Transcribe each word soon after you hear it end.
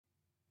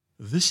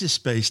This is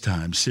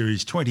Spacetime,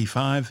 Series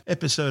 25,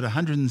 Episode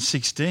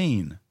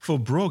 116, for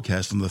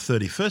broadcast on the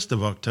 31st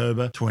of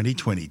October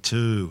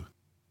 2022.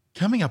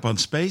 Coming up on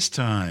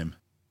Spacetime,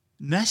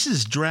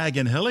 NASA's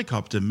Dragon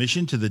helicopter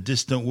mission to the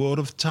distant world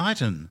of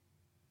Titan,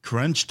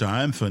 crunch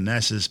time for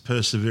NASA's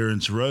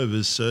Perseverance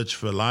rover's search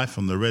for life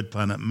on the red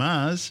planet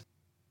Mars,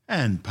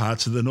 and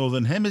parts of the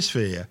Northern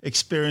Hemisphere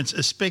experience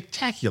a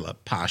spectacular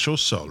partial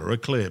solar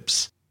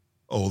eclipse.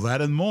 All that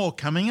and more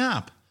coming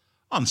up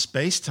on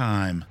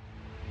Spacetime.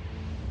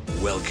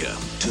 Welcome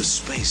to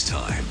Space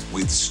Time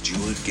with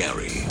Stuart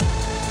Gary.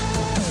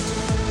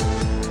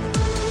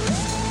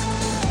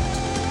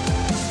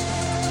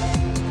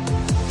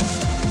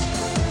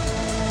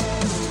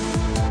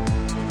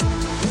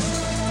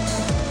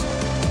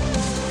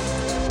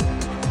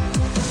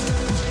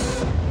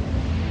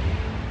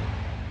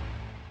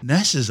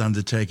 NASA's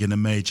undertaken a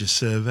major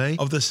survey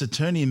of the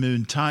Saturnian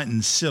moon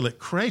Titan's Select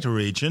crater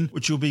region,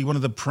 which will be one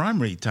of the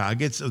primary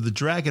targets of the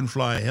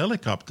Dragonfly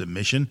helicopter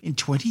mission in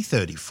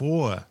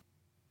 2034.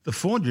 The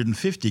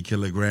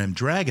 450-kilogram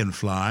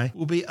Dragonfly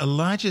will be a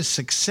larger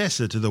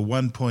successor to the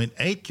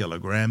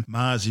 1.8-kilogram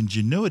Mars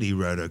Ingenuity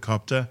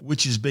rotocopter,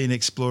 which has been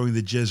exploring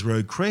the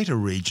Jezero crater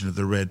region of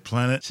the Red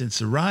Planet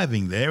since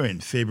arriving there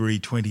in February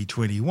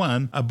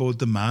 2021 aboard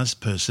the Mars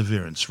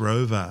Perseverance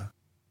rover.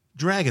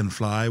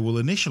 Dragonfly will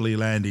initially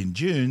land in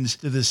dunes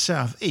to the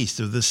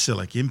southeast of the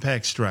Select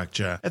impact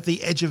structure, at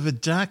the edge of a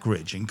dark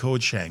region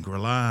called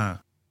Shangri-La.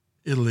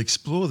 It'll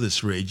explore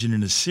this region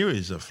in a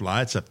series of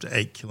flights up to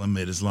 8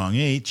 kilometers long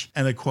each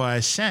and acquire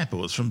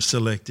samples from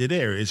selected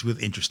areas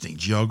with interesting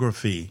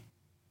geography.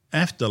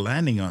 After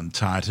landing on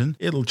Titan,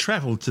 it'll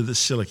travel to the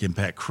Select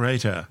impact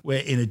crater,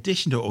 where in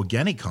addition to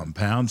organic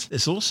compounds,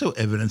 there's also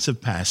evidence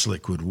of past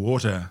liquid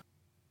water.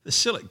 The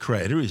Select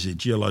crater is a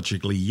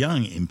geologically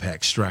young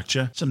impact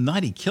structure, some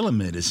 90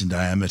 kilometers in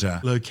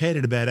diameter,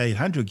 located about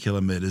 800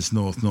 kilometers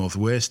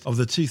north-northwest of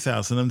the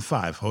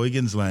 2005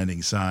 Huygens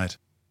landing site.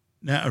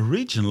 Now, a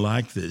region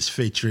like this,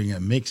 featuring a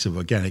mix of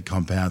organic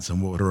compounds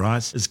and water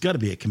ice, has got to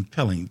be a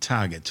compelling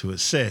target to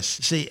assess,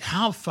 see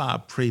how far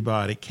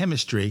prebiotic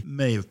chemistry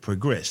may have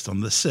progressed on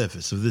the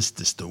surface of this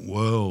distant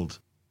world.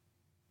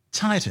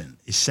 Titan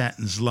is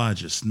Saturn's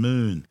largest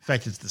moon. In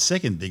fact, it's the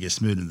second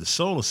biggest moon in the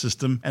solar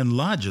system and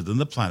larger than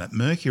the planet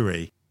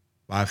Mercury.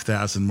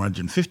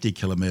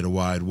 5,150-kilometre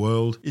wide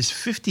world is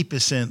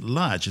 50%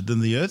 larger than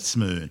the Earth's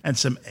moon and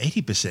some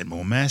 80%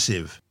 more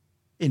massive.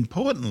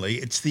 Importantly,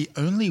 it's the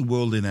only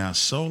world in our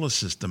solar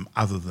system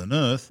other than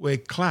Earth where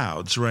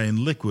clouds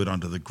rain liquid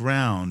onto the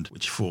ground,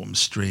 which forms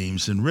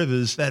streams and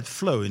rivers that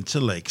flow into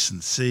lakes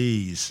and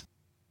seas.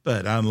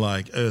 But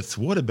unlike Earth's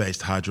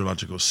water-based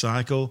hydrological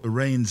cycle, the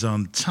rains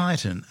on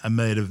Titan are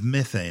made of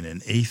methane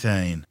and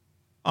ethane.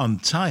 On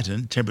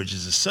Titan,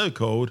 temperatures are so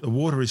cold, the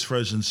water is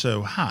frozen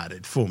so hard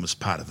it forms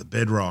part of the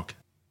bedrock.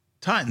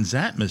 Titan's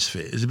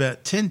atmosphere is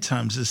about 10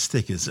 times as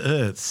thick as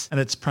Earth's,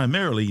 and it's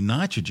primarily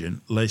nitrogen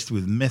laced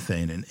with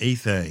methane and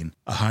ethane,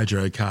 a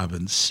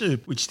hydrocarbon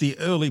soup which the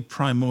early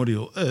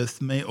primordial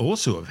Earth may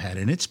also have had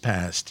in its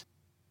past.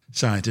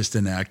 Scientists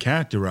are now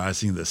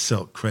characterizing the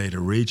Select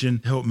crater region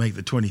to help make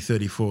the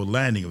 2034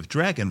 landing of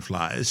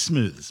Dragonfly as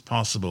smooth as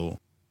possible.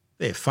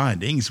 Their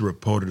findings,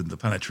 reported in the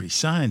Planetary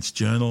Science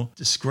Journal,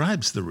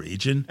 describes the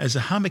region as a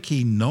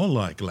hummocky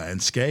knoll-like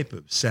landscape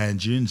of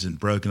sand dunes and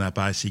broken-up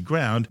icy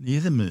ground near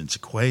the moon's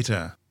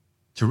equator.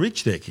 To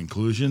reach their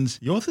conclusions,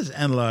 the authors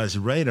analysed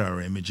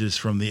radar images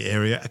from the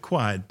area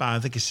acquired by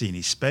the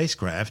Cassini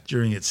spacecraft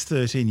during its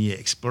 13-year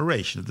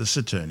exploration of the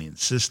Saturnian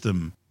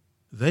system.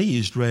 They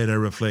used radar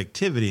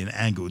reflectivity and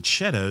angled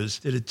shadows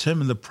to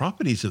determine the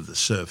properties of the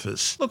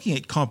surface, looking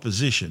at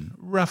composition,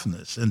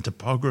 roughness, and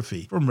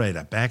topography from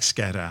radar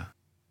backscatter.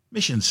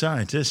 Mission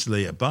scientist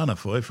Leah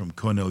Bonnefoy from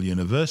Cornell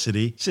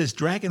University says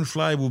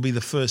Dragonfly will be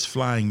the first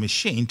flying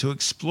machine to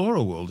explore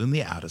a world in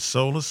the outer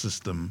solar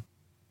system.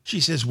 She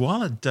says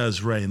while it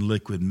does rain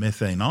liquid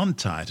methane on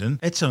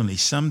Titan, it's only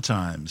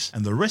sometimes,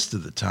 and the rest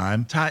of the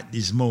time Titan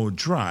is more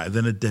dry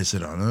than a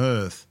desert on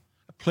Earth.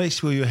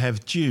 Place where you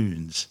have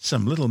dunes,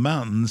 some little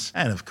mountains,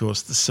 and of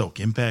course the Select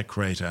impact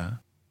crater.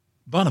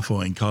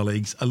 Bonnefoy and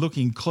colleagues are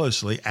looking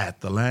closely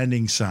at the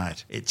landing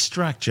site, its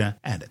structure,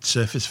 and its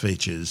surface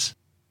features.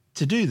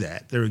 To do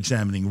that, they're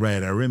examining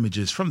radar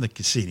images from the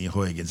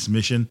Cassini-Huygens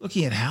mission,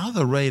 looking at how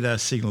the radar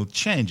signal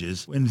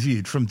changes when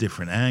viewed from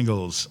different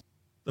angles.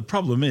 The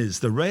problem is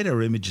the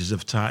radar images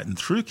of Titan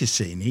through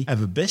Cassini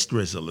have a best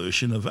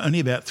resolution of only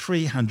about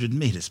 300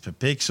 meters per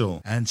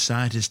pixel, and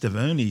scientists have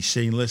only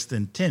seen less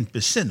than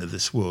 10% of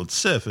this world's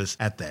surface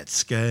at that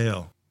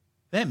scale.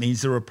 That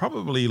means there are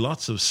probably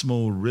lots of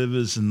small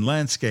rivers and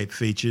landscape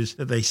features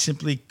that they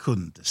simply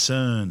couldn't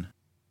discern.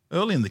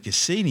 Early in the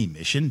Cassini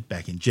mission,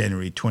 back in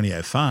January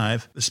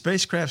 2005, the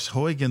spacecraft's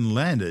Huygens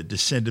lander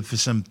descended for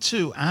some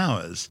 2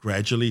 hours,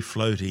 gradually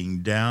floating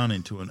down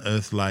into an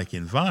Earth-like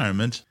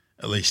environment,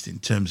 at least in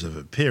terms of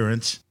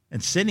appearance,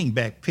 and sending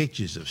back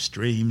pictures of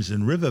streams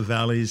and river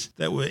valleys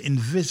that were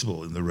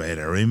invisible in the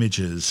radar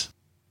images.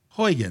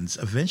 Huygens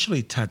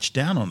eventually touched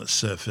down on a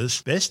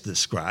surface best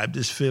described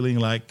as feeling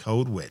like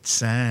cold, wet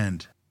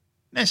sand.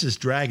 NASA's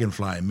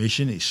Dragonfly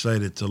mission is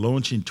slated to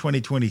launch in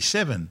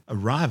 2027,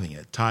 arriving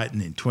at Titan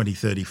in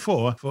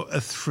 2034 for a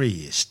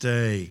 3-year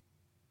stay.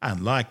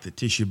 Unlike the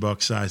tissue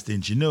box-sized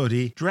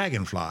Ingenuity,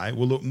 Dragonfly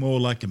will look more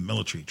like a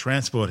military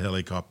transport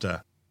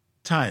helicopter.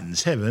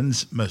 Titan's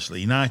heavens,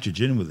 mostly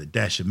nitrogen with a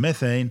dash of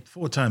methane,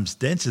 4 times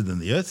denser than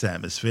the Earth's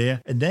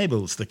atmosphere,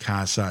 enables the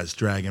car-sized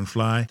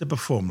Dragonfly to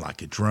perform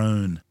like a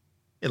drone.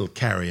 It'll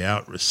carry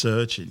out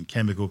research in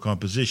chemical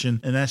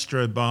composition and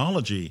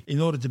astrobiology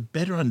in order to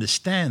better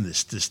understand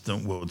this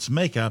distant world's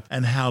makeup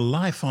and how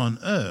life on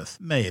Earth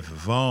may have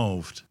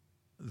evolved.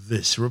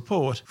 This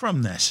report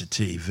from NASA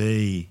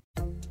TV.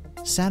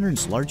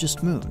 Saturn's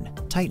largest moon,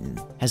 Titan,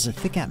 has a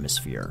thick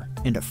atmosphere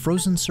and a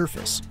frozen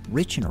surface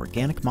rich in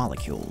organic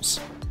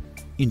molecules.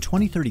 In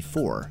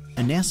 2034,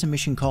 a NASA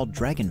mission called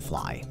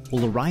Dragonfly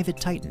will arrive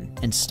at Titan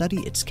and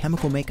study its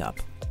chemical makeup.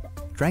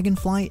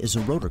 Dragonfly is a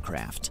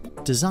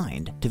rotorcraft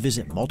designed to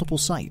visit multiple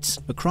sites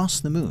across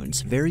the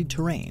moon's varied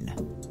terrain.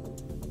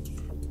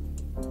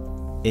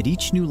 At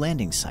each new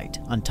landing site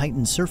on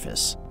Titan's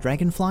surface,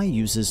 Dragonfly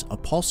uses a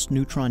pulsed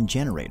neutron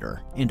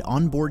generator and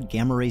onboard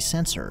gamma-ray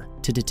sensor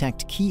to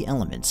detect key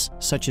elements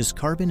such as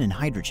carbon and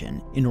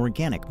hydrogen in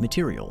organic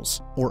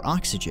materials or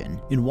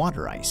oxygen in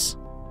water ice.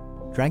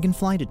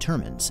 Dragonfly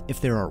determines if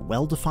there are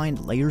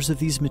well-defined layers of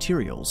these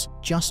materials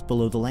just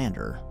below the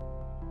lander.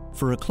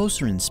 For a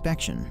closer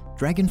inspection,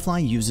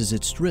 Dragonfly uses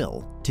its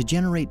drill to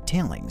generate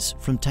tailings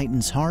from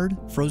Titan's hard,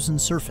 frozen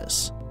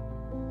surface.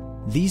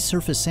 These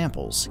surface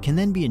samples can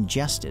then be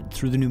ingested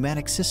through the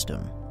pneumatic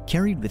system,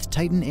 carried with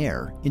Titan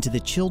air into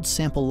the chilled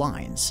sample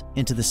lines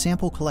and to the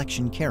sample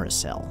collection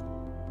carousel.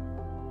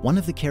 One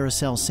of the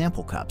carousel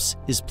sample cups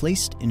is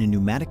placed in a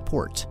pneumatic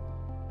port.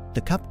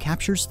 The cup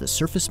captures the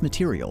surface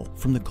material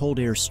from the cold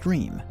air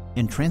stream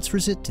and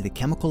transfers it to the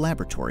chemical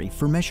laboratory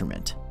for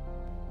measurement.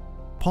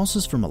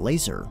 Pulses from a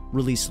laser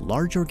release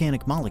large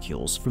organic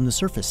molecules from the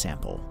surface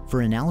sample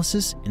for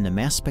analysis in the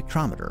mass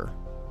spectrometer.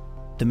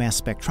 The mass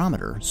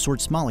spectrometer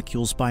sorts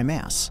molecules by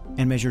mass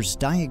and measures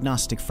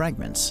diagnostic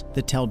fragments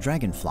that tell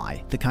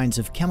Dragonfly the kinds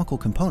of chemical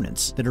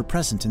components that are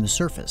present in the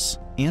surface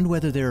and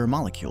whether there are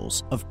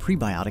molecules of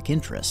prebiotic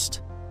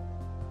interest.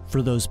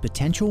 For those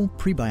potential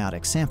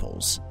prebiotic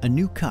samples, a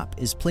new cup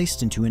is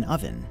placed into an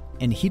oven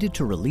and heated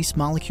to release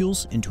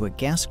molecules into a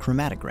gas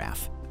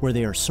chromatograph, where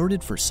they are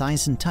sorted for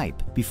size and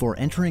type before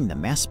entering the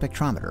mass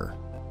spectrometer.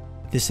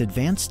 This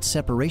advanced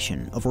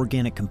separation of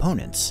organic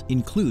components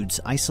includes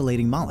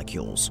isolating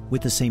molecules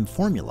with the same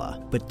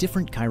formula but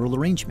different chiral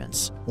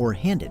arrangements, or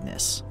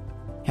handedness.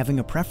 Having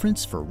a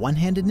preference for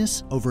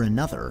one-handedness over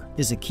another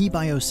is a key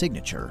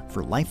biosignature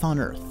for life on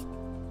Earth.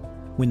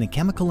 When the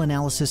chemical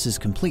analysis is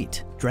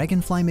complete,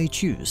 Dragonfly may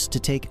choose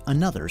to take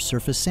another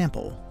surface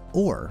sample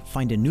or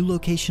find a new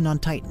location on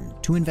Titan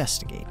to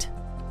investigate.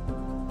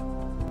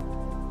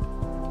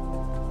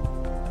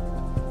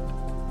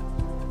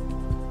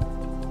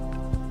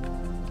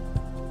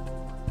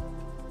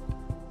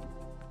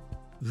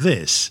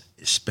 This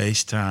is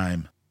Space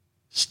Time.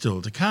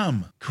 Still to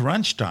come,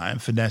 crunch time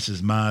for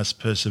NASA's Mars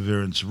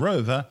Perseverance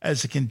rover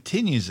as it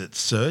continues its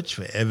search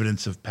for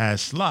evidence of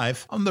past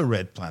life on the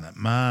red planet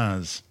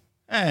Mars.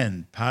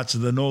 And parts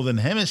of the Northern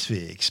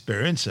Hemisphere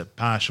experience a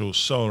partial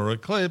solar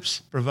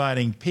eclipse,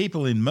 providing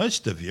people in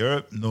most of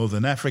Europe,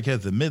 Northern Africa,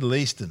 the Middle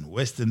East and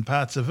western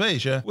parts of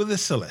Asia with a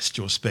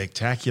celestial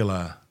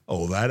spectacular.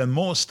 All that and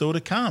more still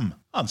to come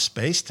on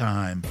Space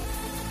Time.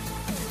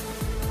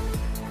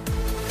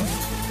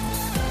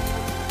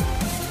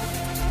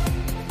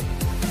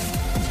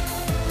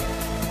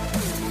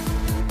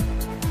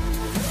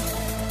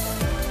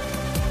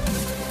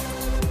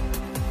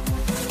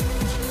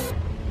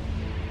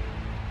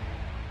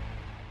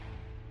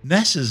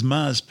 NASA's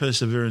Mars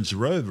Perseverance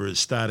rover has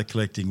started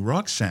collecting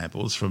rock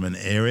samples from an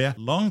area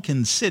long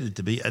considered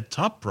to be a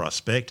top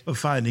prospect for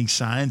finding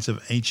signs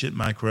of ancient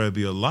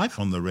microbial life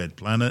on the red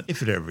planet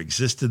if it ever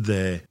existed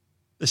there.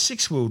 The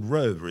 6-wheeled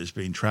rover has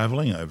been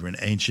travelling over an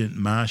ancient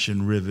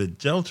Martian river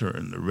delta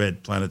in the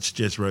red planet's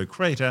Jezero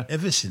crater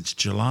ever since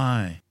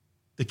July.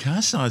 The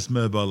car-sized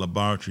mobile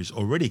laboratories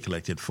already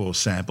collected 4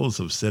 samples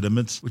of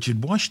sediments which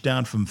had washed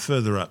down from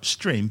further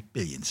upstream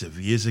billions of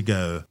years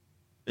ago.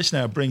 This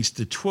now brings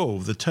to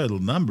 12 the total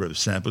number of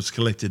samples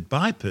collected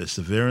by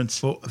Perseverance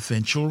for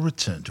eventual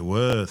return to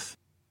Earth.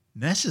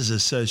 NASA's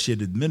Associate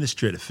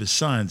Administrator for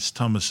Science,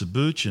 Thomas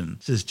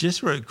Abuchan, says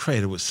Jezero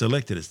Crater was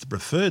selected as the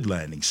preferred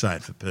landing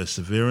site for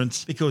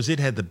Perseverance because it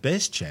had the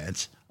best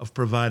chance of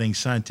providing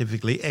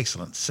scientifically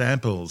excellent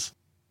samples.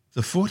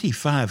 The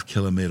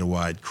 45-kilometre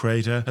wide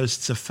crater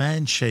hosts a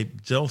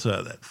fan-shaped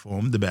delta that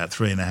formed about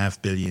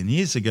 3.5 billion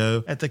years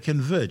ago at the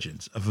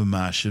convergence of a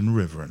Martian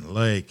river and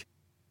lake.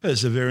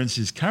 Perseverance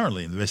is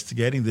currently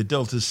investigating the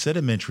delta's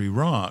sedimentary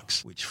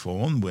rocks, which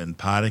formed when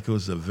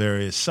particles of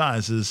various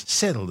sizes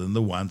settled in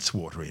the once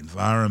watery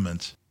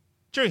environment.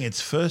 During its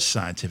first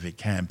scientific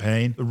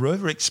campaign, the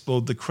rover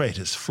explored the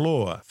crater's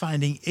floor,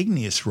 finding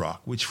igneous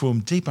rock which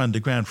formed deep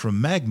underground from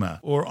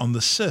magma or on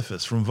the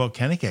surface from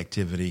volcanic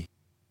activity.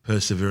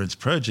 Perseverance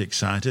project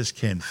scientist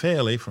Ken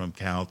Fairley from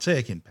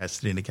Caltech in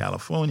Pasadena,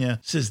 California,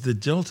 says the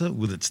delta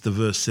with its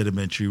diverse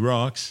sedimentary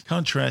rocks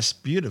contrasts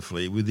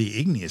beautifully with the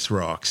igneous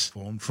rocks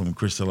formed from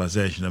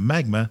crystallization of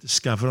magma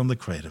discovered on the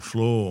crater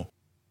floor.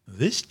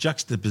 This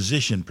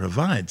juxtaposition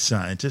provides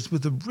scientists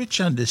with a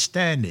rich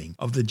understanding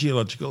of the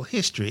geological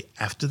history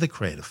after the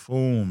crater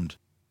formed.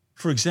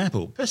 For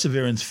example,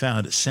 Perseverance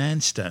found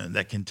sandstone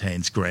that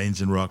contains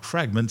grains and rock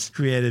fragments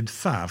created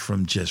far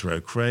from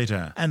Jezero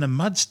crater, and a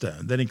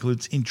mudstone that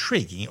includes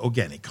intriguing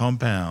organic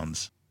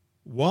compounds.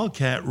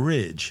 Wildcat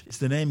Ridge is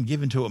the name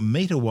given to a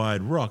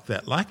metre-wide rock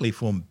that likely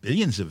formed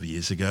billions of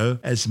years ago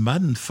as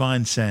mud and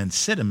fine sand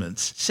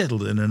sediments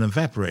settled in an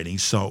evaporating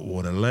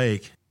saltwater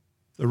lake.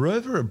 The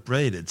rover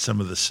abraded some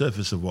of the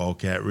surface of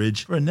Wildcat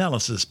Ridge for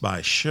analysis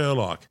by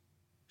Sherlock.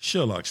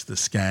 Sherlock's the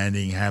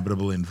scanning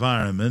habitable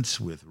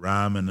environments with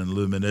Raman and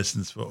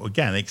luminescence for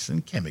organics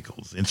and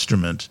chemicals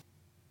instrument.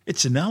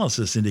 Its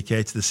analysis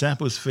indicates the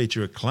samples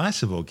feature a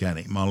class of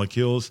organic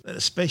molecules that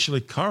are spatially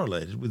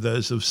correlated with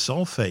those of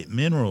sulfate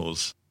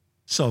minerals.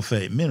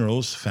 Sulfate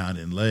minerals, found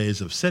in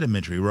layers of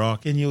sedimentary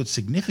rock, can yield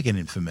significant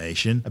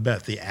information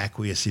about the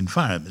aqueous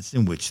environments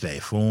in which they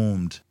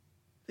formed.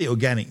 The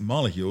organic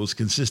molecules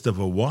consist of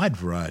a wide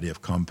variety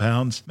of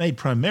compounds made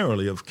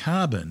primarily of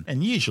carbon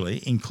and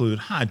usually include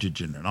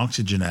hydrogen and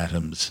oxygen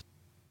atoms.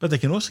 But they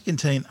can also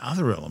contain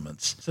other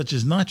elements such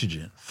as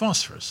nitrogen,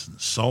 phosphorus, and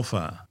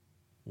sulfur.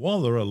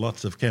 While there are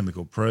lots of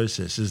chemical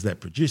processes that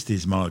produce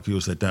these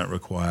molecules that don't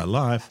require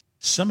life,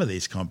 some of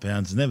these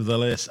compounds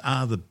nevertheless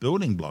are the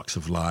building blocks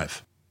of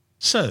life.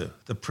 So,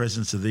 the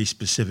presence of these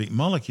specific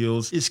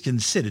molecules is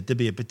considered to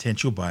be a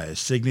potential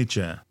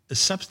biosignature, a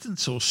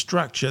substance or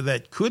structure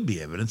that could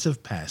be evidence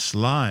of past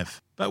life,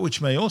 but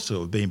which may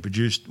also have been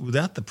produced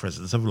without the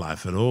presence of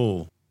life at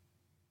all.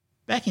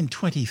 Back in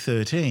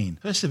 2013,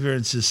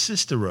 Perseverance's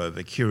sister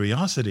rover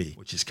Curiosity,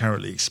 which is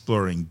currently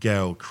exploring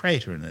Gale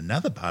Crater in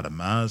another part of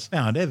Mars,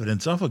 found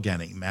evidence of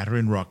organic matter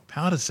in rock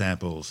powder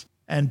samples,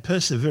 and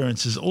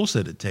Perseverance has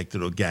also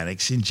detected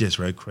organics in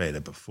Jezero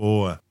Crater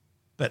before.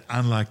 But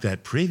unlike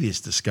that previous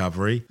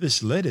discovery,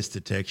 this latest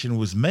detection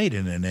was made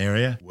in an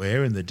area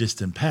where, in the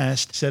distant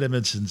past,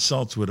 sediments and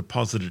salts were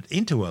deposited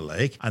into a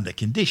lake under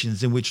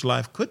conditions in which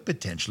life could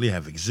potentially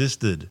have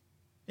existed.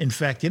 In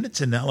fact, in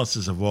its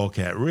analysis of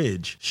Wildcat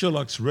Ridge,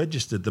 Sherlock's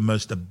registered the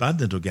most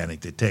abundant organic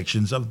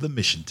detections of the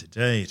mission to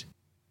date.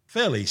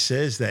 Fairley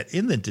says that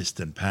in the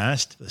distant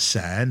past, the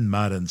sand,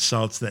 mud and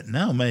salts that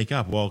now make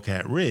up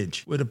Wildcat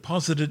Ridge were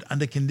deposited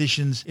under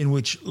conditions in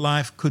which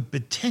life could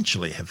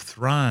potentially have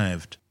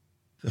thrived.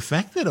 The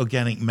fact that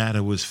organic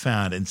matter was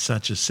found in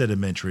such a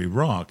sedimentary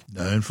rock,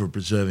 known for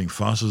preserving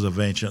fossils of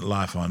ancient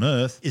life on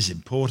Earth, is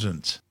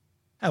important.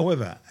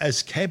 However,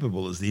 as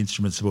capable as the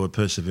instruments aboard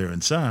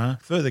Perseverance are,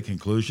 further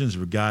conclusions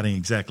regarding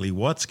exactly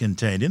what's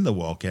contained in the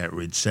Wildcat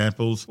Ridge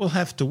samples will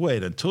have to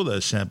wait until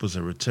those samples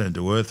are returned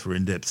to Earth for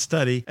in-depth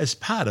study as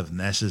part of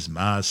NASA's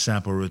Mars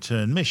Sample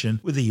Return mission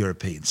with the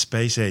European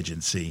Space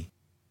Agency.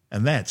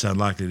 And that's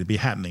unlikely to be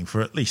happening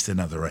for at least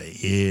another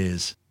 8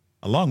 years.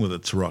 Along with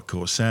its rock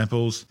core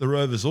samples, the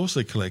rover's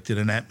also collected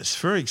an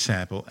atmospheric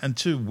sample and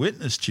 2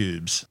 witness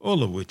tubes,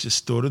 all of which are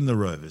stored in the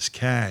rover's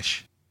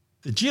cache.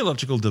 The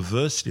geological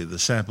diversity of the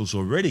samples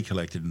already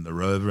collected in the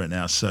rover are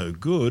now so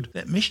good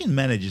that mission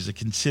managers are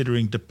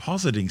considering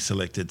depositing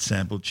selected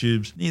sample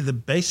tubes near the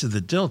base of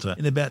the delta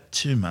in about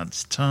 2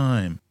 months'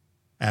 time.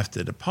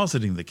 After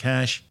depositing the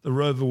cache, the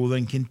rover will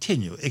then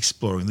continue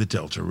exploring the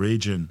delta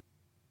region.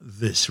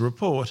 This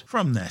report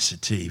from NASA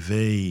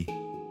TV.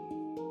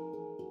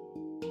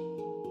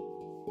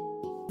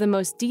 The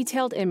most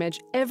detailed image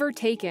ever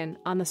taken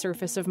on the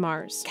surface of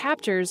Mars,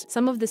 captures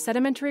some of the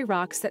sedimentary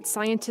rocks that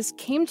scientists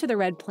came to the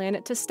red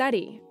planet to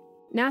study.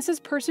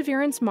 NASA's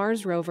Perseverance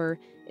Mars rover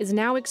is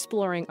now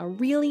exploring a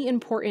really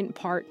important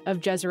part of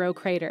Jezero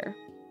Crater.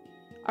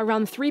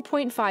 Around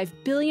 3.5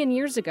 billion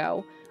years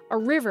ago, a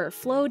river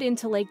flowed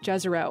into Lake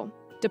Jezero,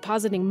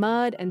 depositing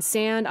mud and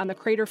sand on the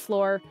crater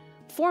floor,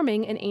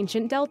 forming an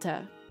ancient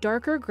delta.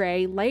 Darker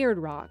gray layered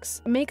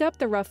rocks make up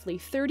the roughly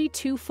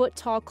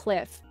 32-foot-tall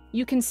cliff.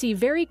 You can see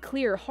very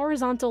clear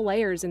horizontal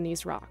layers in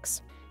these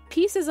rocks.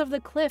 Pieces of the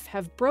cliff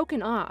have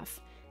broken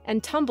off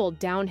and tumbled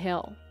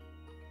downhill.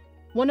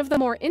 One of the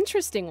more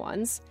interesting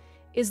ones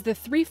is the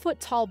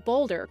 3-foot-tall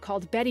boulder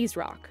called Betty's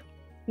Rock,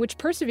 which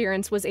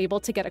Perseverance was able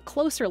to get a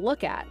closer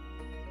look at.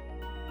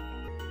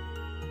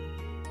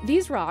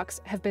 These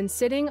rocks have been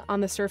sitting on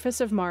the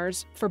surface of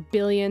Mars for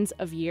billions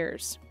of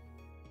years.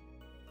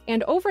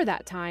 And over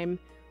that time,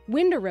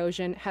 wind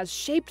erosion has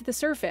shaped the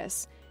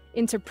surface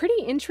into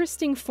pretty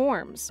interesting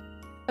forms.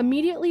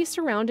 Immediately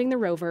surrounding the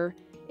rover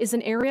is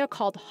an area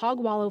called Hog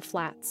Wallow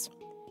Flats,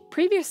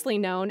 previously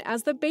known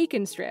as the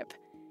Bacon Strip,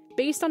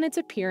 based on its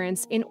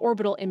appearance in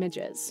orbital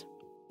images.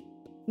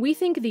 We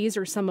think these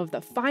are some of the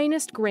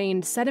finest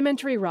grained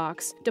sedimentary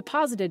rocks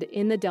deposited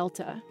in the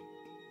delta.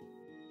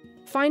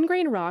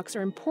 Fine-grained rocks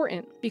are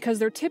important because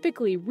they're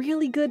typically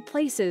really good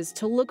places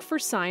to look for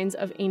signs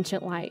of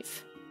ancient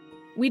life.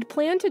 We'd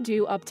plan to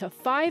do up to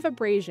 5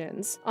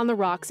 abrasions on the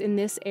rocks in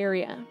this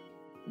area.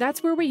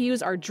 That's where we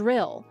use our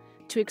drill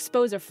to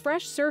expose a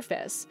fresh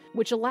surface,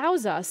 which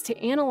allows us to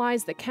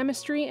analyze the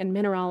chemistry and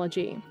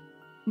mineralogy.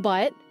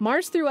 But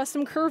Mars threw us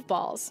some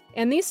curveballs,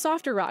 and these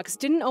softer rocks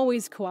didn't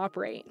always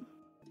cooperate.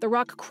 The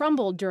rock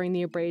crumbled during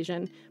the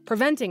abrasion,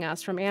 preventing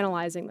us from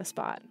analyzing the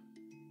spot.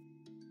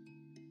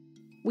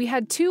 We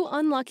had 2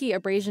 unlucky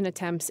abrasion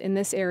attempts in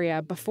this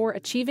area before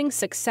achieving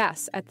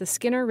success at the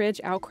Skinner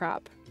Ridge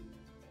outcrop.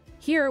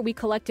 Here, we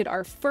collected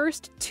our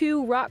first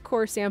 2 rock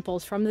core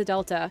samples from the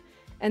delta,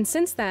 and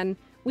since then,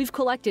 we've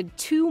collected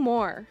 2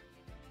 more.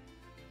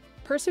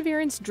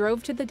 Perseverance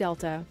drove to the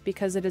delta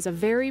because it is a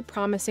very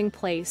promising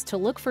place to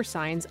look for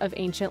signs of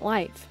ancient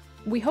life.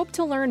 We hope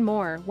to learn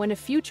more when a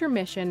future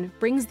mission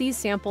brings these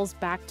samples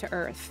back to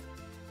Earth.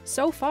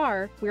 So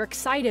far, we're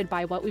excited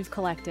by what we've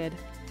collected.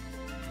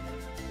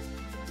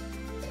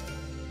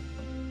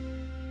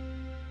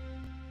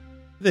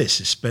 This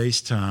is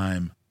Space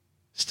Time.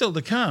 Still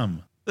to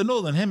come, the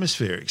Northern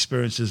Hemisphere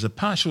experiences a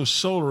partial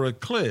solar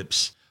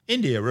eclipse.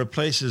 India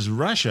replaces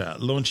Russia,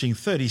 launching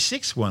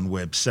 36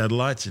 OneWeb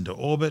satellites into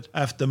orbit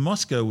after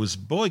Moscow was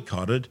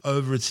boycotted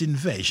over its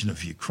invasion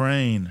of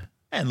Ukraine.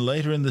 And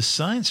later in the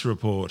Science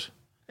Report,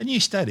 a new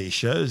study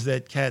shows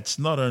that cats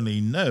not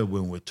only know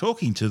when we're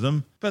talking to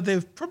them, but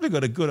they've probably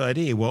got a good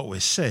idea what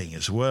we're saying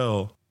as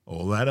well.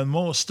 All that and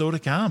more still to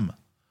come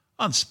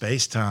on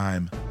Space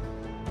Time.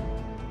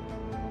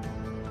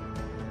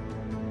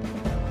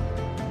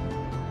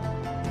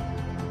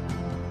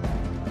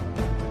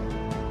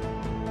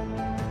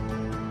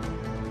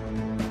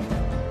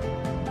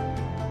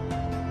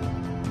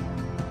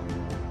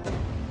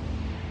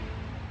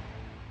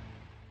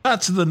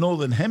 Parts of the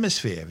Northern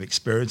Hemisphere have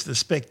experienced a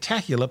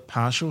spectacular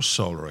partial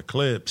solar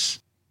eclipse.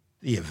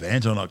 The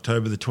event on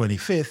October the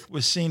 25th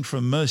was seen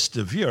from most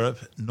of Europe,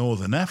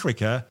 Northern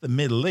Africa, the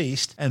Middle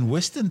East and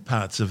western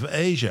parts of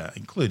Asia,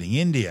 including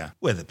India,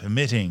 weather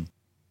permitting.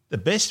 The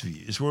best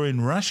views were in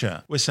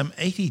Russia, where some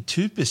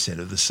 82%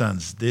 of the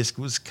sun's disk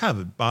was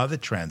covered by the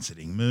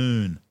transiting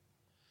moon.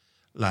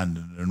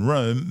 London and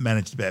Rome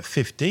managed about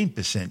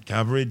 15%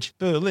 coverage,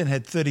 Berlin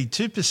had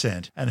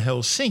 32%, and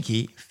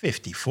Helsinki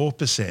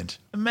 54%.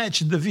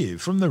 Imagine the view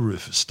from the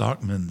roof of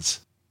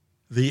Stockman's.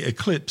 The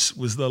eclipse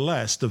was the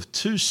last of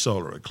 2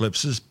 solar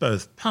eclipses,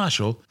 both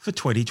partial, for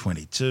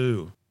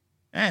 2022.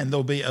 And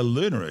there'll be a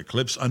lunar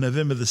eclipse on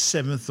November the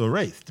 7th or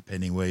 8th,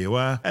 depending where you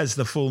are, as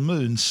the full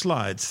moon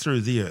slides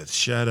through the Earth's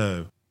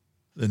shadow.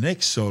 The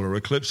next solar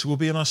eclipse will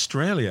be in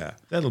Australia.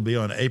 That'll be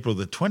on April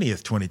the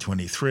 20th,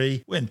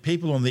 2023, when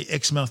people on the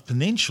Exmouth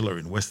Peninsula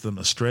in Western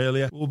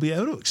Australia will be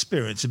able to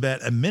experience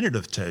about a minute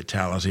of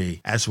totality,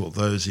 as will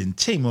those in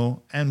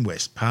Timor and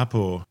West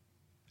Papua.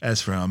 As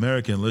for our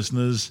American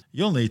listeners,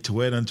 you'll need to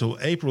wait until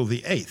April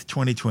the 8th,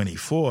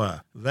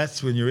 2024.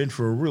 That's when you're in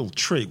for a real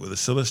treat with a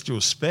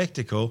celestial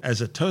spectacle as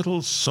a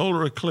total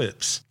solar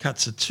eclipse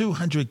cuts a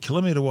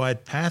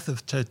 200-kilometre-wide path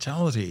of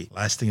totality,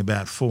 lasting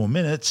about 4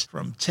 minutes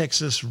from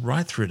Texas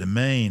right through to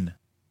Maine.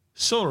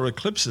 Solar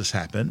eclipses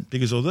happen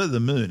because although the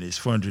moon is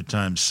 400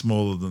 times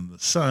smaller than the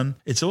sun,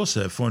 it's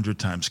also 400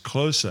 times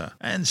closer,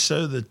 and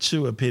so the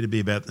two appear to be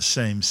about the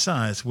same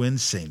size when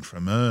seen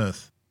from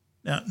Earth.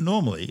 Now,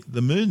 normally,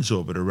 the moon's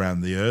orbit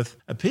around the Earth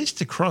appears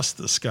to cross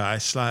the sky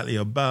slightly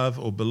above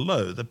or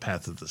below the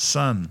path of the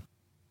sun.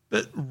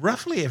 But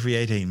roughly every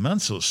 18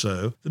 months or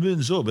so, the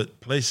moon's orbit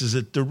places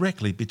it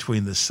directly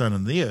between the sun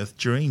and the Earth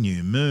during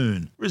new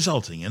moon,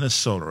 resulting in a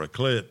solar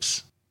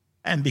eclipse.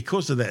 And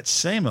because of that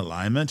same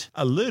alignment,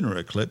 a lunar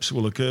eclipse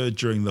will occur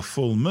during the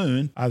full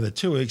moon, either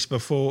 2 weeks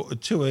before or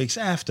 2 weeks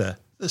after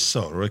the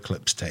solar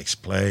eclipse takes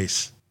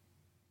place.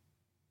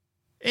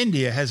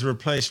 India has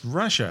replaced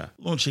Russia,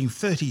 launching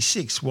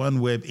 36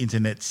 OneWeb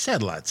Internet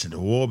satellites into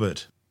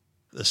orbit.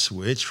 The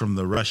switch from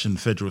the Russian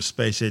Federal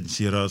Space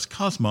Agency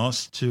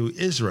Roscosmos to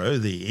ISRO,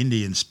 the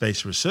Indian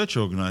Space Research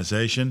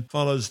Organization,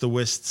 follows the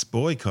West's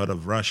boycott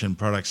of Russian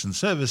products and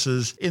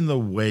services in the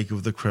wake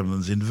of the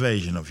Kremlin's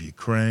invasion of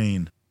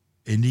Ukraine.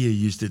 India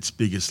used its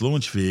biggest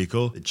launch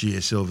vehicle, the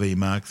GSLV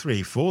Mark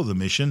III, for the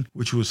mission,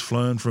 which was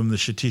flown from the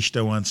Satish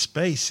Dhawan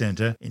Space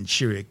Center in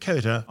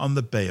Sriharikota on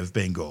the Bay of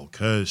Bengal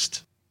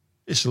coast.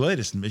 This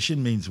latest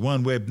mission means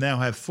OneWeb now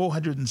have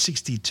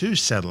 462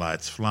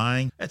 satellites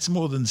flying. That's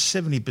more than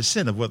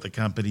 70% of what the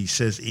company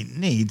says it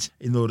needs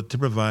in order to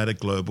provide a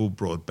global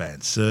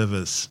broadband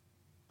service.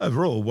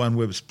 Overall,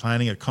 OneWeb's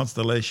planning a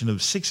constellation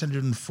of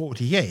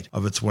 648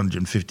 of its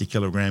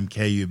 150-kilogram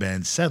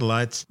Ku-band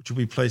satellites, which will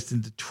be placed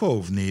into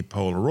 12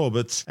 near-polar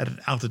orbits at an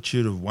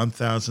altitude of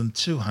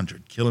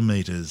 1,200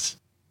 kilometers.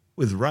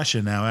 With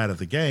Russia now out of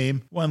the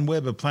game,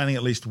 OneWeb are planning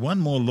at least 1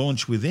 more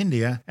launch with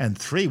India and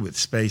 3 with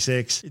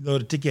SpaceX in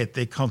order to get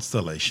their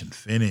constellation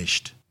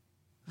finished.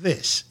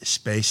 This is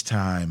Space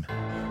Time.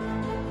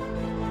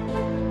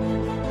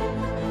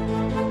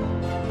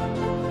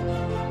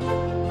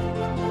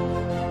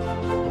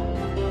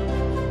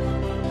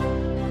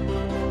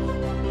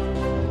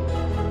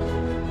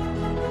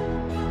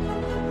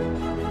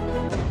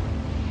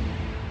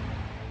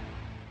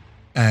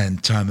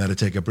 And time now to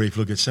take a brief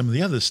look at some of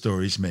the other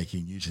stories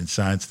making news in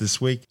science this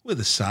week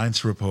with a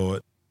Science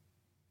Report.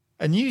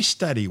 A new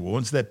study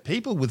warns that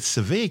people with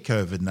severe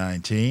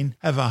COVID-19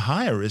 have a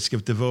higher risk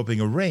of developing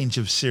a range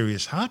of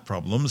serious heart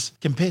problems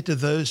compared to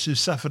those who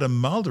suffered a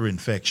milder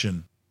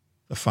infection.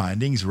 The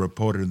findings,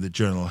 reported in the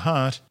journal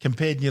Heart,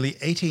 compared nearly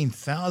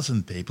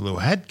 18,000 people who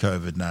had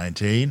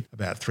COVID-19,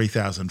 about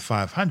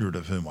 3,500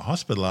 of whom were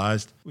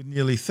hospitalised, with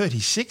nearly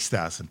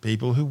 36,000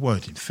 people who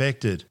weren't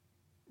infected.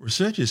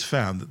 Researchers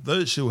found that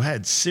those who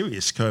had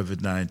serious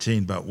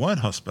COVID-19 but weren't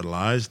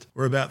hospitalised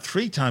were about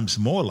 3 times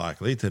more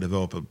likely to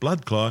develop a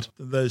blood clot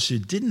than those who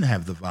didn't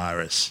have the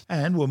virus,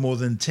 and were more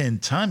than 10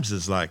 times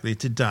as likely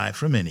to die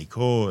from any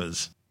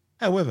cause.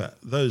 However,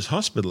 those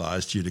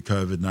hospitalised due to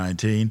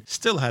COVID-19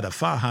 still had a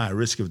far higher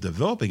risk of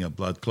developing a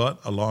blood clot,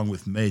 along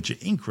with major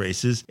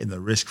increases in the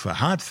risk for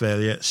heart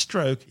failure,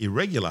 stroke,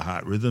 irregular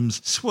heart rhythms,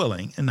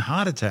 swelling and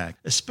heart attack,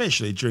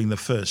 especially during the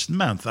first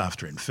month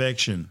after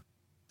infection.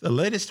 The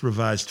latest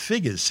revised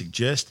figures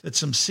suggest that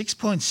some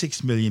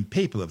 6.6 million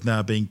people have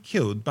now been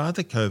killed by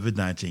the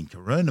COVID-19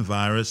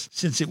 coronavirus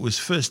since it was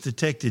first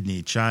detected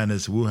near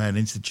China's Wuhan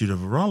Institute of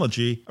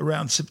Virology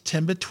around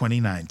September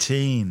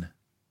 2019.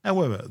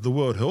 However, the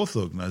World Health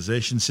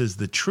Organization says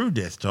the true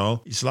death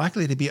toll is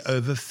likely to be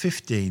over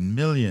 15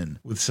 million,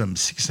 with some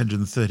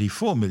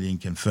 634 million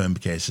confirmed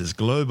cases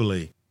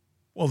globally.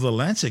 While the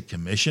Lancet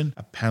Commission,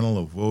 a panel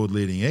of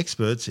world-leading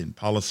experts in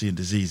policy and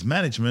disease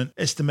management,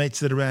 estimates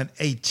that around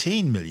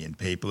 18 million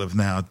people have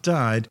now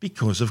died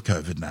because of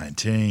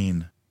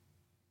COVID-19.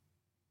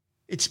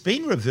 It's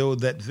been revealed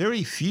that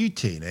very few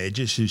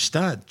teenagers who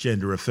start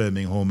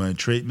gender-affirming hormone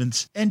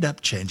treatments end up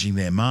changing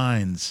their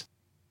minds.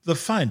 The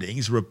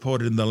findings,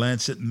 reported in the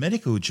Lancet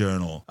Medical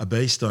Journal, are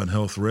based on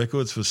health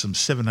records for some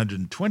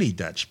 720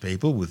 Dutch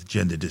people with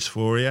gender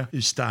dysphoria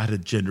who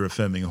started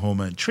gender-affirming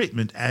hormone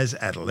treatment as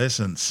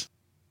adolescents.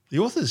 The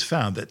authors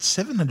found that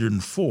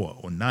 704,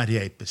 or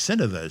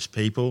 98% of those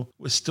people,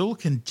 were still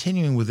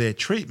continuing with their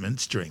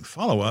treatments during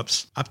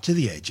follow-ups up to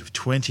the age of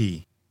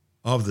 20.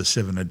 Of the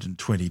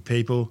 720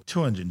 people,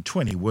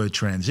 220 were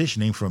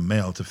transitioning from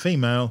male to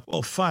female,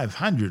 while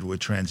 500 were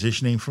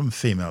transitioning from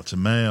female to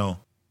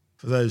male.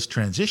 For those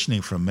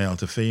transitioning from male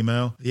to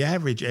female, the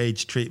average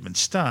age treatment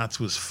starts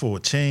was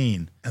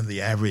 14, and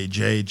the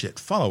average age at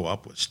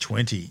follow-up was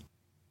 20.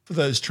 For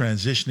those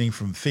transitioning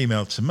from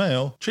female to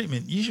male,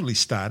 treatment usually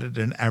started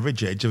at an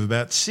average age of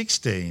about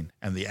 16,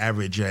 and the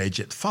average age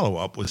at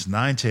follow-up was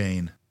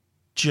 19.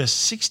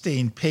 Just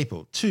 16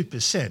 people,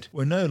 2%,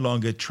 were no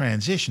longer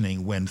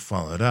transitioning when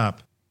followed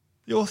up.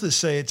 The authors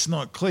say it's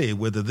not clear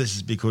whether this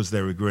is because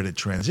they regretted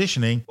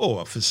transitioning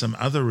or for some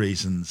other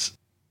reasons.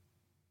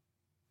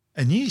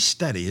 A new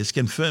study has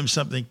confirmed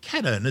something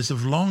cat owners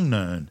have long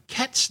known.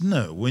 Cats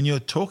know when you're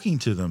talking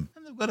to them,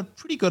 and they've got a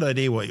pretty good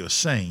idea what you're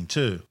saying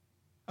too.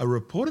 A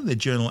report in the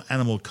journal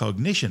Animal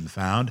Cognition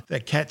found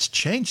that cats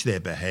change their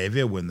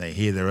behaviour when they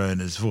hear their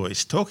owner's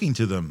voice talking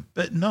to them,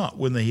 but not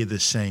when they hear the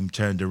same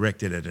tone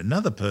directed at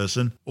another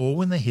person or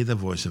when they hear the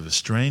voice of a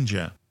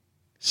stranger.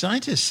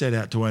 Scientists set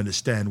out to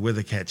understand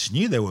whether cats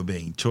knew they were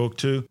being talked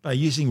to by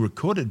using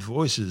recorded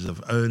voices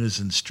of owners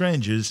and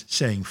strangers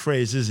saying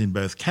phrases in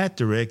both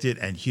cat-directed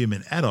and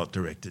human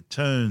adult-directed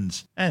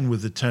tones, and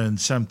with the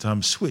tones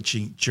sometimes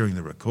switching during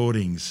the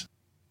recordings.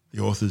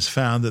 The authors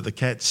found that the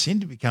cats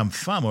seemed to become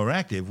far more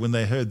active when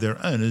they heard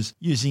their owners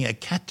using a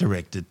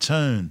cat-directed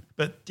tone,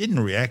 but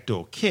didn't react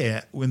or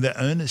care when their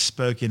owners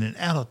spoke in an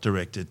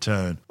adult-directed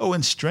tone, or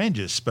when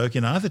strangers spoke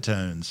in either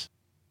tones.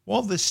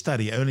 While this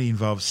study only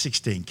involved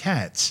 16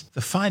 cats,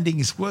 the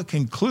findings were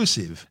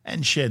conclusive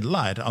and shed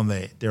light on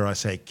their, dare I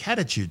say,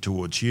 catitude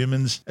towards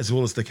humans, as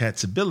well as the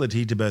cat's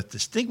ability to both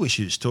distinguish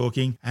who's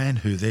talking and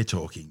who they're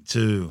talking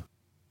to.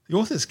 The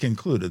authors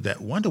concluded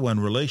that one-to-one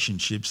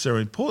relationships are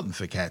important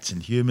for cats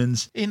and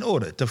humans in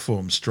order to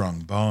form strong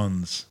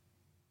bonds.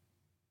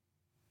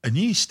 A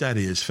new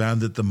study has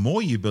found that the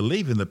more you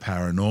believe in the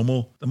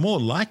paranormal, the more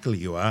likely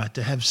you are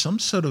to have some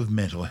sort of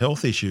mental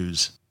health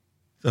issues.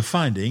 The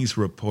findings,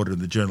 reported in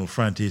the journal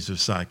Frontiers of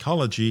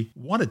Psychology,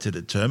 wanted to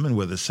determine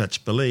whether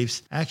such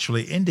beliefs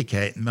actually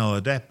indicate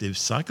maladaptive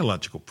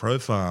psychological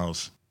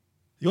profiles.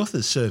 The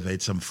authors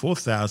surveyed some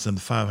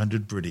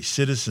 4,500 British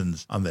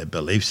citizens on their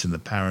beliefs in the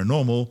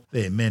paranormal,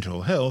 their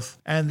mental health,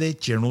 and their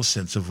general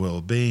sense of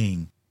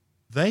well-being.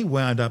 They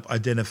wound up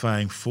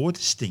identifying 4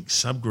 distinct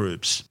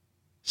subgroups.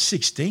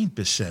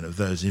 16% of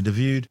those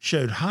interviewed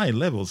showed high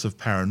levels of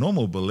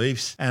paranormal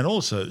beliefs and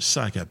also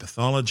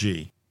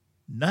psychopathology.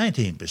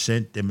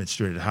 19%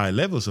 demonstrated high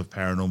levels of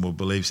paranormal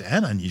beliefs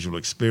and unusual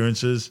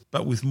experiences,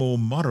 but with more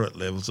moderate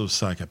levels of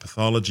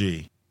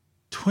psychopathology.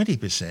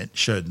 20%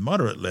 showed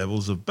moderate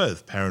levels of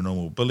both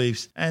paranormal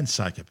beliefs and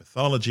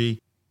psychopathology,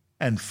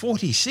 and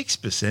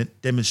 46%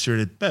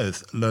 demonstrated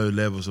both low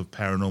levels of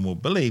paranormal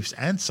beliefs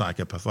and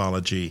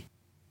psychopathology.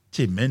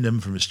 Tim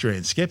Mendham from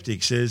Australian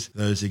Skeptics says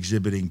those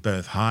exhibiting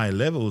both high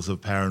levels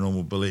of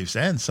paranormal beliefs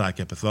and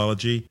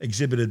psychopathology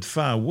exhibited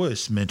far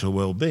worse mental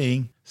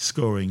well-being,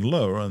 scoring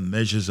lower on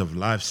measures of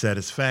life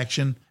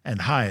satisfaction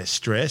and higher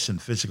stress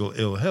and physical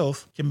ill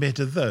health compared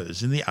to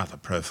those in the other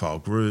profile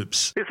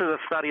groups. This is a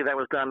study that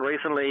was done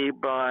recently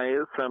by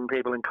some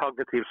people in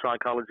cognitive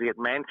psychology at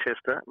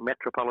Manchester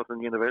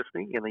Metropolitan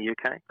University in the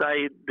UK.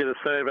 They did a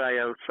survey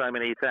of so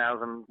many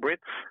thousand Brits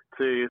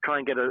to try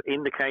and get an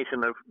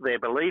indication of their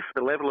belief,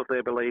 the level of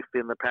their belief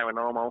in the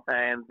paranormal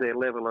and their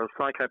level of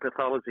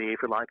psychopathology, if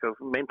you like, of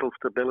mental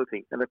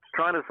stability. And it's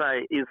trying to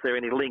say, is there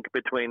any link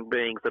between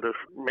being sort of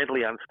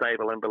mentally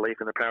unstable and belief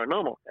in the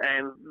paranormal?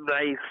 And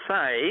they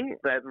say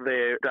that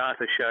their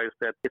data shows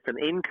that it's an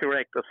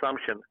incorrect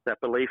assumption that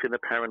belief in the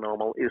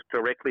paranormal is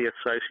directly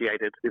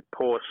associated with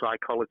poor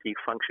psychology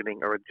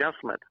functioning or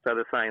adjustment. So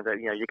they're saying that,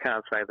 you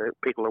can't say that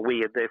people are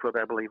weird, therefore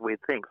they believe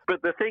weird things.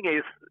 But the thing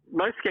is,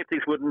 most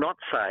skeptics would not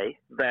say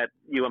that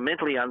you are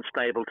mentally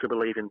unstable to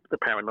believe in the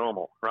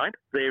paranormal, right?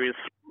 There is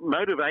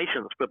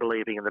motivations for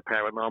believing in the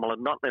paranormal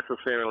and not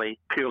necessarily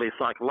purely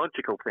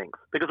psychological things.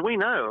 Because we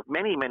know of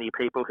many, many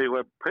people who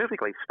are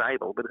perfectly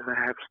stable but who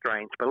have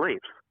strange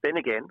beliefs. Then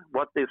again,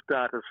 what this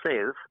data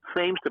says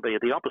seems to be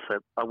the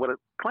opposite of what it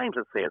claims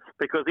it says,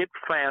 because it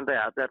found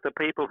out that the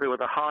people who are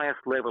the highest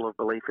level of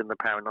belief in the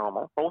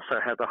paranormal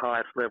also have the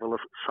highest level of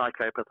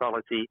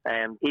psychopathology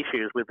and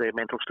issues with their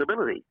mental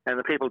stability. And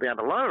the people down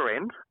the lower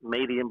end,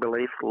 medium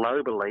belief,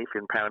 low belief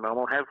in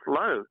paranormal, have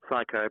low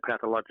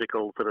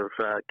psychopathological sort of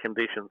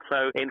conditions.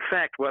 So, in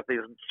fact, what this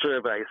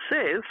survey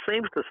says,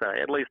 seems to say,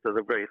 at least at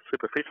a very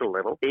superficial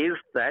level, is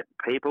that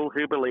people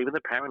who believe in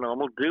the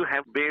paranormal do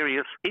have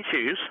various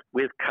issues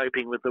with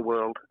coping with the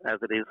world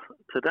as it is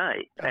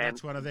today. And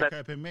that's one of their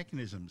coping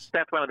mechanisms.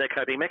 That's one of their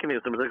coping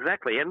mechanisms,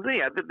 exactly. And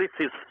this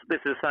is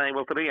saying,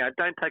 well,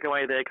 don't take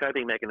away their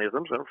coping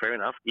mechanisms. Well, fair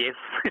enough. Yes,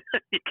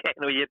 you can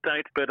or you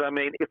don't. But, I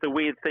mean, it's a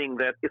weird thing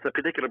that it's a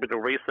particular bit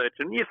of research,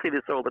 and you see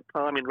this all the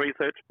time in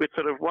research, which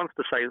sort of wants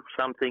to say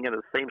something and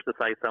it seems to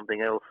say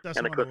something else.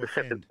 Doesn't and of course,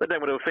 they don't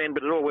want to offend,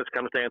 but it always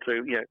comes down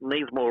to,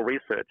 needs more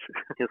research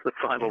is the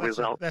final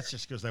result. That's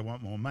just because they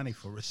want more money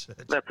for research.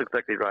 That's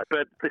exactly right.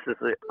 But this is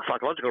the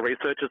psychological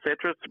research,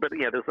 etc. But,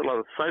 there's a lot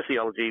of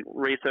sociology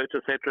research,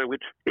 etc.,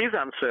 which is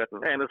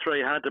uncertain, and it's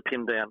very hard to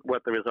pin down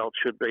what the results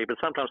should be. But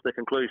sometimes the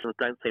conclusions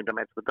don't seem to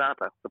match the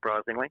data,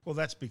 surprisingly. Well,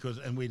 that's because,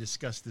 and we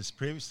discussed this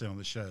previously on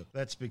the show,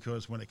 that's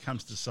because when it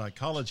comes to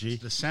psychology,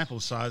 the sample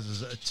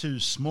sizes are too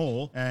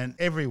small and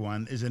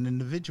everyone is an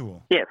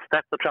individual. Yes,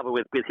 that's the trouble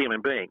with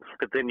human beings.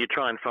 But then you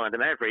try and find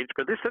an average.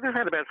 But this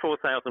had about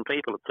 4,000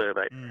 people at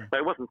survey. So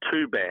it wasn't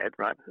too bad,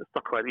 right? It's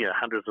not quite,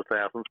 hundreds of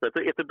thousands, but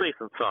it's a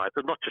decent size.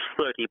 It's not just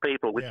 30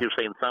 people, which you've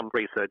seen some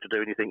research do,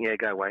 and you think,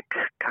 go away.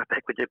 Go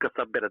back when you've got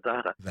some better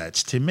data.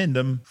 That's Tim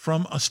Mendham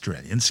from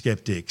Australian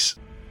Skeptics.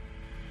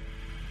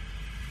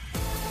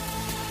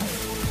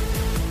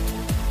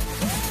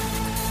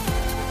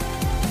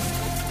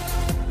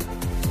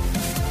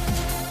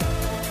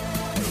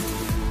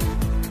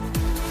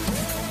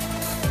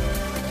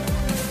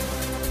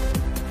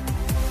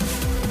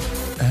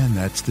 And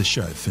that's the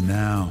show for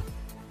now.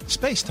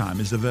 Spacetime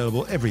is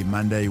available every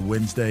Monday,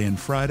 Wednesday and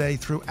Friday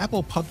through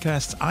Apple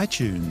Podcasts,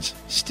 iTunes,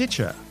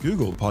 Stitcher,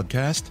 Google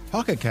Podcast,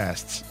 Pocket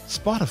Casts,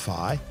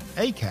 Spotify,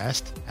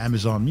 Acast,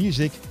 Amazon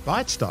Music,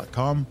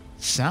 Bytes.com,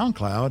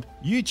 SoundCloud,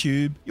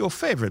 YouTube, your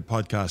favourite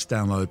podcast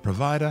download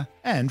provider,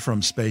 and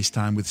from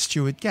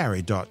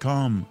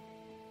spacetimewithstuartgary.com.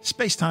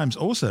 Spacetime's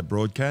also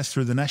broadcast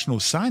through the National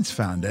Science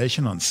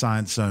Foundation on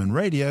Science Zone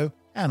Radio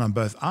and on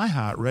both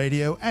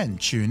iHeartRadio and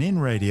TuneIn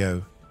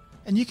Radio.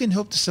 And you can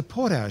help to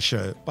support our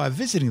show by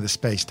visiting the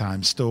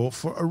Spacetime store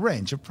for a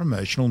range of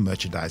promotional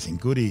merchandising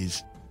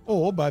goodies,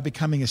 or by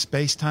becoming a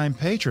Spacetime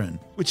patron,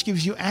 which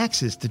gives you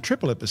access to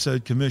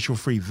triple-episode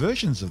commercial-free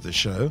versions of the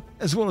show,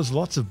 as well as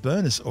lots of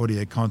bonus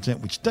audio content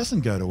which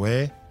doesn't go to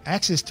air,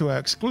 access to our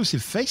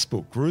exclusive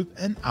Facebook group,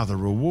 and other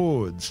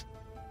rewards.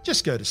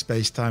 Just go to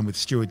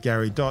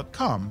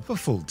spacetimewithstuartgary.com for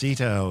full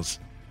details.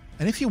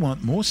 And if you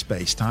want more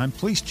space time,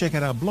 please check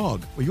out our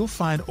blog, where you'll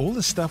find all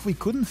the stuff we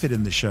couldn't fit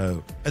in the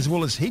show, as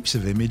well as heaps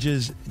of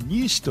images,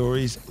 news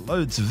stories,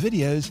 loads of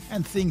videos,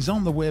 and things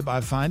on the web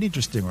I find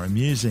interesting or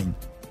amusing.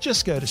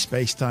 Just go to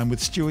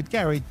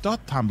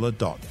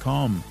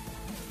spacetimewithstuartgary.tumblr.com.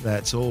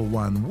 That's all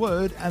one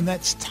word, and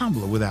that's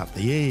Tumblr without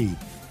the E.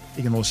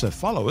 You can also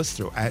follow us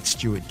through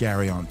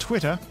 @StuartGary on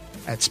Twitter,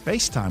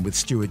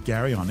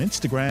 @SpaceTimeWithStuartGary on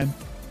Instagram,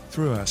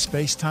 through our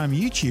Spacetime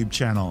YouTube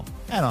channel,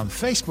 and on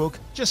Facebook,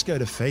 just go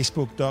to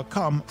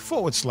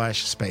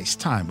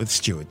facebook.com/Spacetime with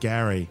Stuart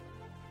Gary.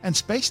 And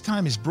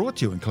Spacetime is brought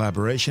to you in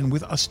collaboration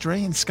with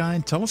Australian Sky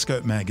and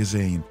Telescope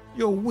magazine,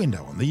 your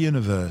window on the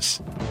universe.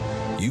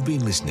 You've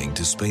been listening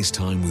to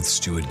Spacetime with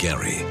Stuart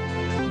Gary.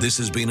 This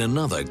has been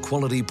another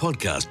quality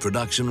podcast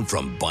production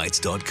from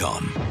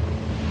Bytes.com.